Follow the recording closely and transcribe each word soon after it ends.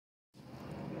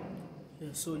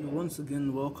Yeah, so you once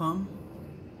again welcome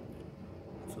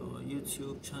to our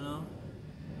YouTube channel,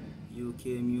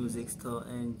 U-Key Music Store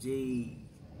and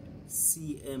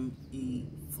CME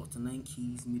 49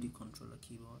 keys MIDI controller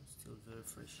keyboard, still very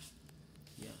fresh.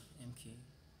 Yeah, M-KEY.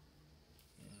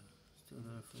 Yeah, still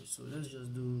very fresh. So let's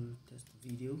just do test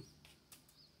video.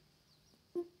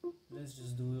 Let's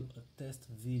just do a test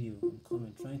video.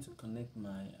 I'm trying to connect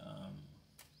my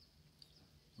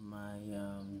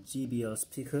GBL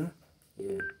speaker,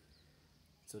 yeah,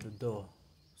 to the door,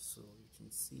 so you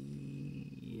can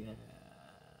see. Yeah,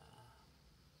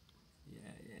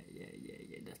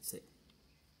 that's it.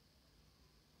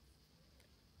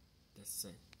 So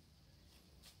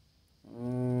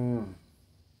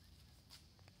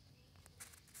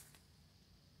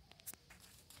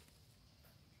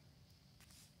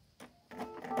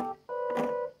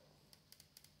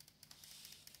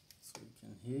you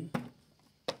can hear.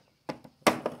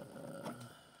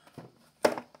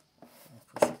 I'll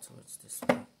push it towards this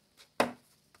way.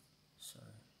 Sorry.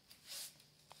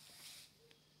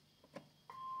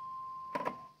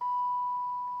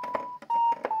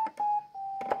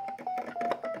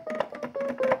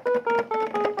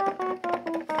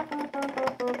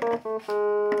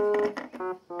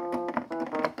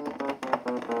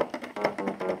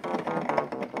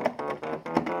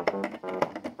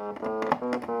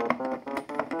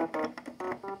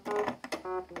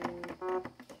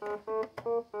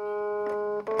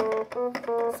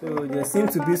 So there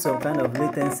seems to be some kind of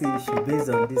latency issue based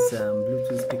on this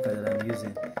Bluetooth speaker that I'm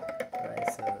using. Right,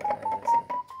 so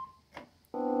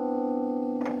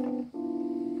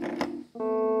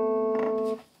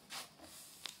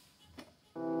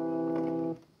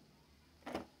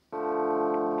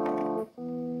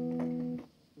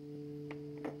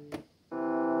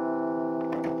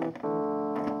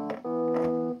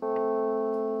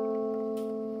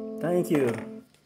thank you.